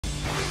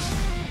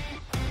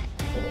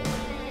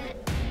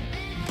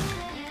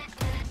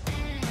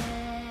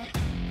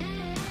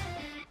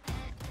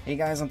Hey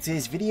guys, on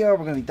today's video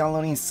we're going to be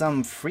downloading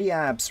some free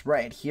apps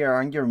right here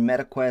on your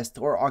Meta Quest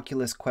or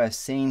Oculus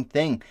Quest. Same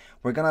thing.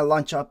 We're going to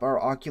launch up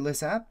our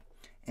Oculus app,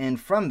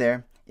 and from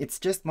there it's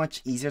just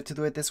much easier to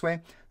do it this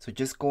way. So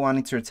just go on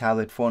into your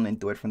tablet, phone, and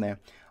do it from there.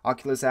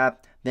 Oculus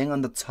app, then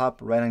on the top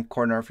right hand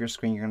corner of your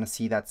screen you're going to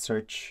see that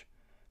search.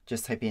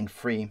 Just type in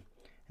free, and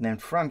then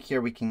from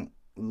here we can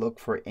look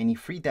for any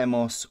free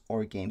demos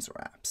or games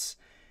or apps.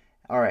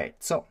 Alright,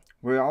 so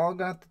we're all going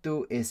to have to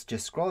do is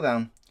just scroll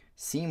down,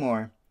 see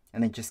more,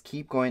 and then just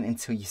keep going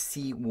until you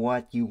see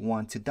what you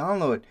want to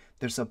download.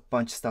 There's a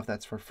bunch of stuff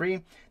that's for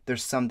free.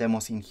 There's some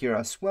demos in here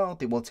as well.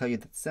 They will tell you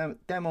the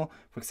demo.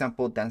 For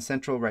example, Dance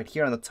Central right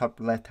here on the top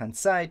left hand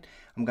side,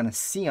 I'm gonna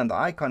see on the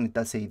icon it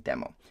does say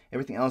demo.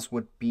 Everything else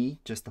would be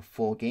just a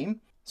full game.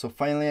 So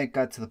finally I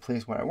got to the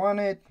place where I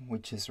wanted,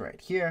 which is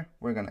right here.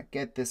 We're gonna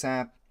get this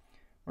app.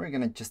 We're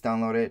gonna just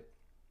download it.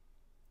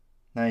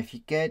 Now if you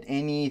get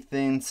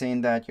anything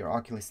saying that your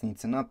Oculus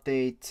needs an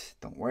update,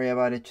 don't worry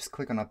about it, just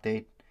click on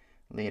update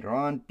later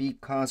on,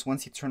 because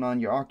once you turn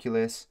on your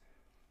Oculus,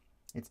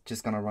 it's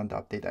just gonna run the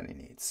update that it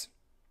needs.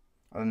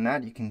 Other than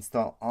that, you can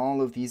install all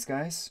of these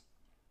guys.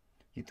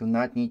 You do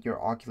not need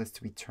your Oculus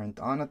to be turned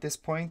on at this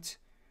point,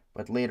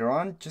 but later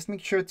on, just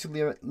make sure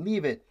to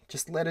leave it,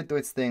 just let it do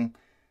its thing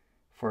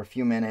for a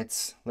few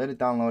minutes, let it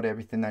download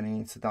everything that it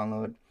needs to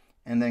download,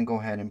 and then go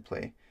ahead and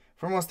play.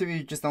 For most of you,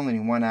 you're just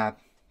downloading one app,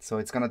 so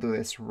it's gonna do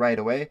this right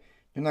away.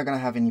 You're not gonna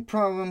have any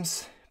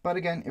problems, but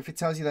again, if it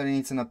tells you that it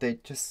needs an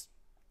update, just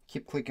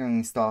keep clicking on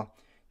install.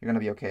 You're gonna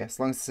be okay. As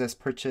long as it says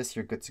purchase,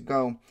 you're good to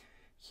go.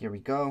 Here we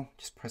go.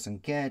 Just press on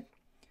get,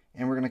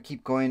 and we're gonna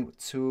keep going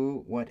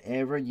to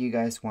whatever you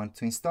guys want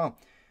to install.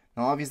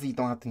 Now, obviously, you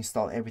don't have to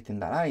install everything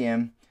that I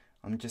am.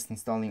 I'm just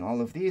installing all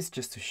of these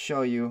just to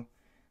show you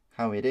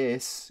how it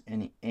is.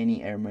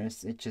 Any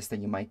errors, it's just that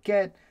you might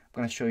get.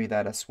 I'm gonna show you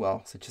that as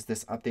well. So just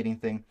this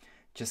updating thing.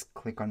 Just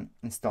click on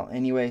install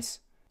anyways.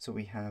 So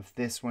we have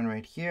this one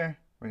right here.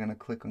 We're gonna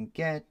click on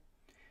get.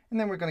 And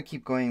then we're going to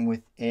keep going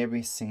with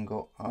every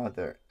single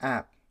other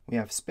app. We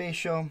have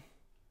spatial.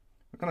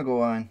 We're going to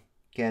go on,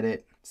 get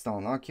it, install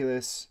on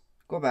Oculus,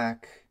 go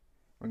back.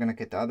 We're going to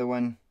get the other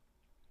one,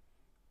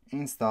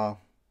 install,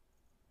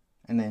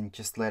 and then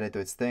just let it do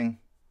its thing.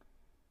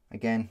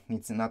 Again,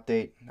 needs an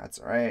update. That's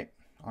all right.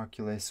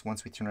 Oculus,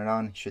 once we turn it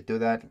on, it should do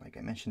that, like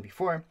I mentioned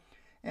before.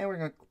 And we're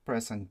going to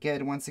press on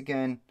get once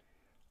again.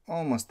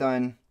 Almost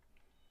done.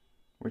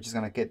 We're just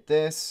going to get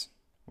this.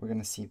 We're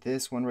going to see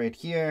this one right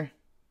here.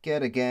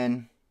 Get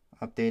again,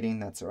 updating,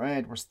 that's all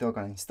right. We're still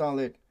gonna install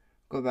it.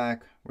 Go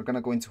back, we're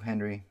gonna go into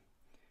Henry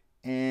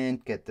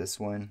and get this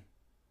one.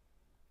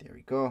 There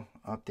we go,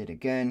 update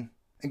again.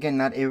 Again,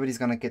 not everybody's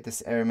gonna get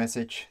this error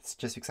message. It's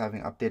just because I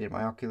haven't updated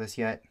my Oculus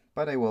yet,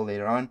 but I will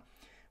later on.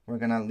 We're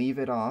gonna leave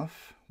it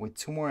off with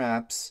 2 more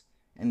apps,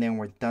 and then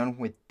we're done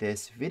with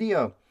this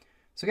video.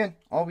 So again,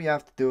 all we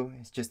have to do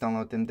is just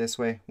download them this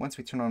way. Once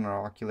we turn on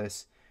our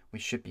Oculus, we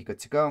should be good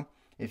to go.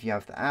 If you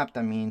have the app,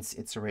 that means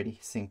it's already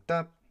synced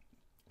up.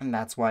 And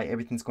that's why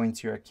everything's going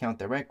to your account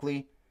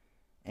directly,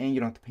 and you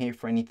don't have to pay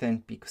for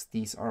anything because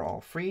these are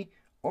all free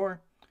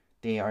or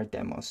they are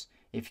demos.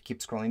 If you keep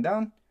scrolling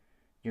down,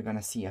 you're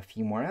gonna see a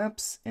few more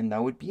apps, and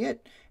that would be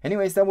it.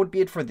 Anyways, that would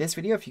be it for this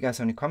video. If you guys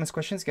have any comments,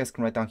 questions, you guys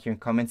can write down here in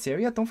the comments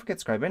area. Don't forget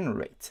to subscribe and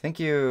rate. Thank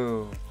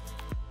you.